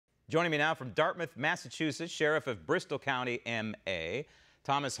Joining me now from Dartmouth, Massachusetts, Sheriff of Bristol County, MA,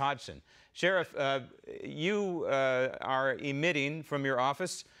 Thomas Hodgson. Sheriff, you are emitting from your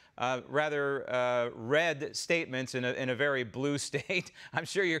office rather red statements in a very blue state. I'm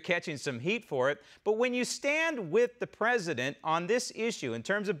sure you're catching some heat for it. But when you stand with the president on this issue in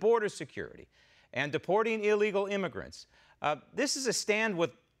terms of border security and deporting illegal immigrants, this is a stand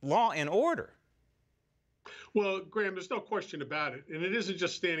with law and order. Well, Graham, there's no question about it. And it isn't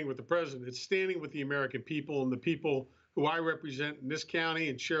just standing with the president. It's standing with the American people and the people who I represent in this county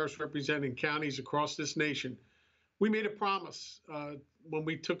and sheriffs representing counties across this nation. We made a promise when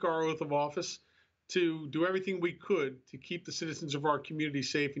we took our oath of office to do everything we could to keep the citizens of our community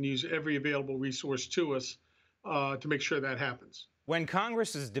safe and use every available resource to us to make sure that happens. When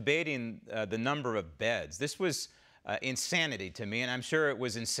Congress is debating the number of beds, this was insanity to me, and I'm sure it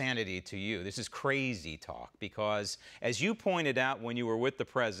was insanity to you. This is crazy talk because, as you pointed out when you were with the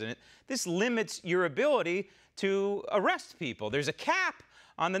president, this limits your ability to arrest people. There's a cap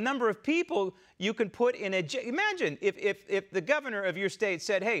on the number of people you can put in a jail. Imagine if the governor of your state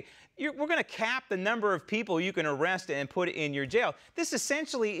said, hey, we're going to cap the number of people you can arrest and put in your jail. This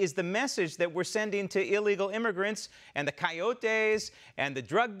essentially is the message that we're sending to illegal immigrants and the coyotes and the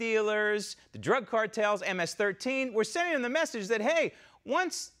drug dealers, the drug cartels, MS-13. We're sending them the message that, hey,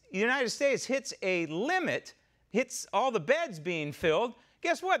 once the United States hits a limit, hits all the beds being filled,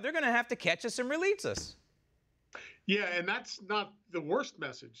 guess what? They're going to have to catch us and release us. Yeah, and that's not the worst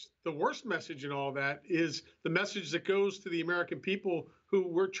message. The worst message in all that is the message that goes to the American people who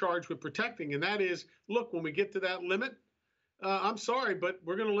we're charged with protecting. And that is, look, when we get to that limit, I'm sorry, but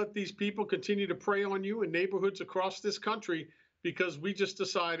we're going to let these people continue to prey on you in neighborhoods across this country because we just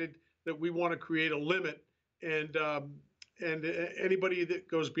decided that we want to create a limit. And anybody that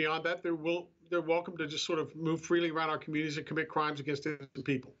goes beyond that, they're welcome to just sort of move freely around our communities and commit crimes against innocent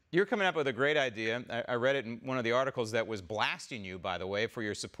people. You're coming up with a great idea. I read it in one of the articles that was blasting you, by the way, for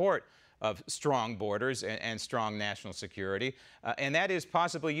your support of strong borders and strong national security, and that is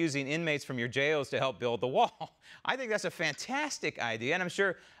possibly using inmates from your jails to help build the wall. I think that's a fantastic idea, and I'm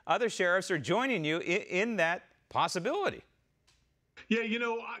sure other sheriffs are joining you in that possibility. Yeah, you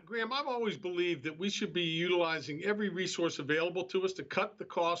know, Graham, I've always believed that we should be utilizing every resource available to us to cut the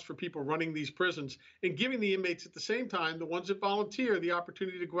cost for people running these prisons and giving the inmates at the same time, the ones that volunteer, the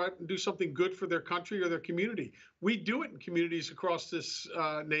opportunity to go out and do something good for their country or their community. We do it in communities across this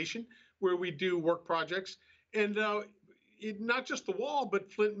nation where we do work projects. And not just the wall,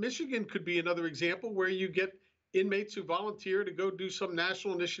 but Flint, Michigan could be another example where you get inmates who volunteer to go do some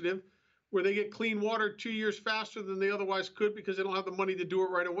national initiative where they get clean water 2 years faster than they otherwise could because they don't have the money to do it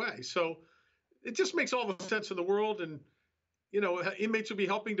right away. So it just makes all the sense in the world. And, you know, inmates will be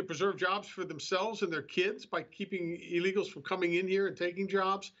helping to preserve jobs for themselves and their kids by keeping illegals from coming in here and taking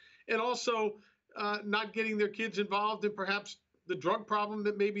jobs, and also not getting their kids involved in perhaps the drug problem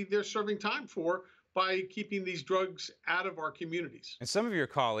that maybe they're serving time for by keeping these drugs out of our communities. And some of your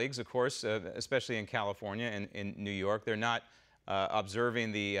colleagues, of course, especially in California and in New York, they're not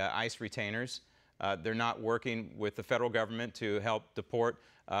observing the ICE retainers. They're not working with the federal government to help deport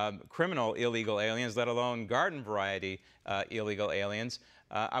criminal illegal aliens, let alone garden variety illegal aliens.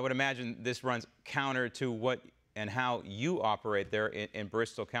 I would imagine this runs counter to what and how you operate there in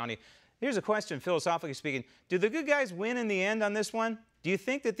Bristol County. Here's a question, philosophically speaking. Do the good guys win in the end on this one? Do you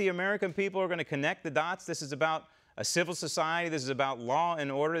think that the American people are going to connect the dots? This is about a civil society. This is about law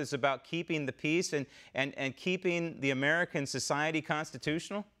and order. This is about keeping the peace and keeping the American society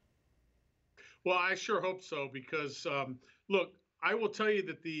constitutional? Well, I sure hope so, because, look, I will tell you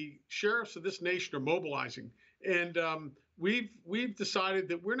that the sheriffs of this nation are mobilizing. And we've decided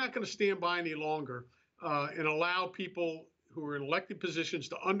that we're not going to stand by any longer and allow people who are in elected positions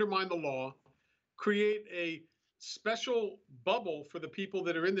to undermine the law, create a special bubble for the people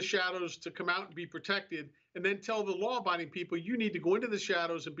that are in the shadows to come out and be protected, and then tell the law-abiding people, you need to go into the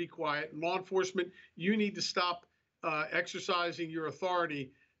shadows and be quiet. And law enforcement, you need to stop exercising your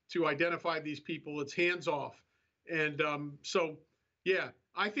authority to identify these people. It's hands off. And so, yeah,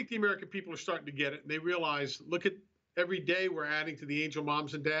 I think the American people are starting to get it. And they realize, look at every day we're adding to the angel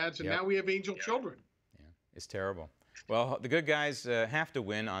moms and dads, and now we have angel children. Yeah, it's terrible. Well, the good guys have to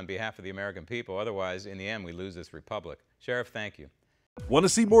win on behalf of the American people. Otherwise, in the end, we lose this republic. Sheriff, thank you. Want to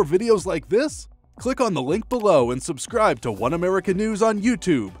see more videos like this? Click on the link below and subscribe to One American News on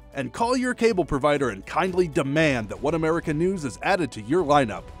YouTube. And call your cable provider and kindly demand that One American News is added to your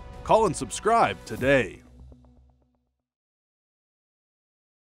lineup. Call and subscribe today.